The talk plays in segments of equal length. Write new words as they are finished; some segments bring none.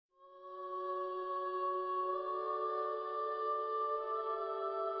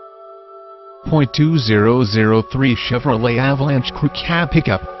2003 Chevrolet Avalanche Crew Cab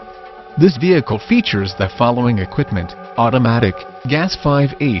Pickup. This vehicle features the following equipment: automatic, gas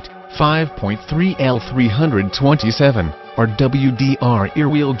 5.8, 5.3 L327, RWD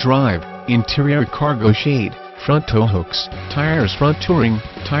rear-wheel drive, interior cargo shade, front tow hooks, tires front touring,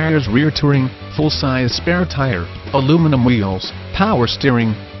 tires rear touring, full-size spare tire, aluminum wheels, power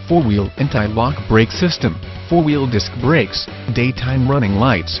steering, 4-wheel anti-lock brake system, 4-wheel disc brakes, daytime running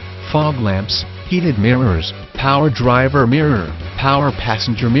lights, fog lamps, heated mirrors, power driver mirror, power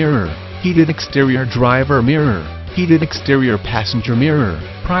passenger mirror, heated exterior driver mirror, heated exterior passenger mirror,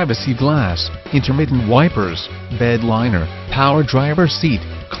 privacy glass, intermittent wipers, bed liner, power driver seat,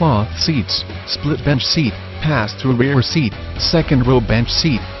 cloth seats, split bench seat, pass-through rear seat, second row bench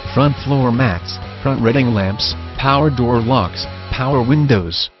seat, front floor mats, front reading lamps, power door locks, power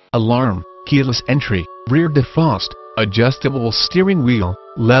windows, alarm, keyless entry, rear defrost, adjustable steering wheel,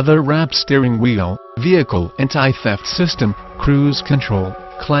 leather-wrapped steering wheel, vehicle anti-theft system, cruise control,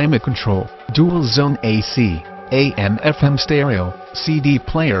 climate control, dual-zone AC, AM/FM stereo, CD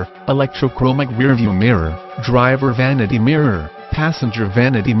player, electrochromic rearview mirror, driver vanity mirror, passenger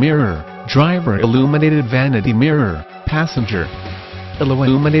vanity mirror, driver illuminated vanity mirror, passenger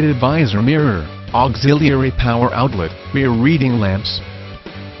illuminated visor mirror, auxiliary power outlet, rear reading lamps,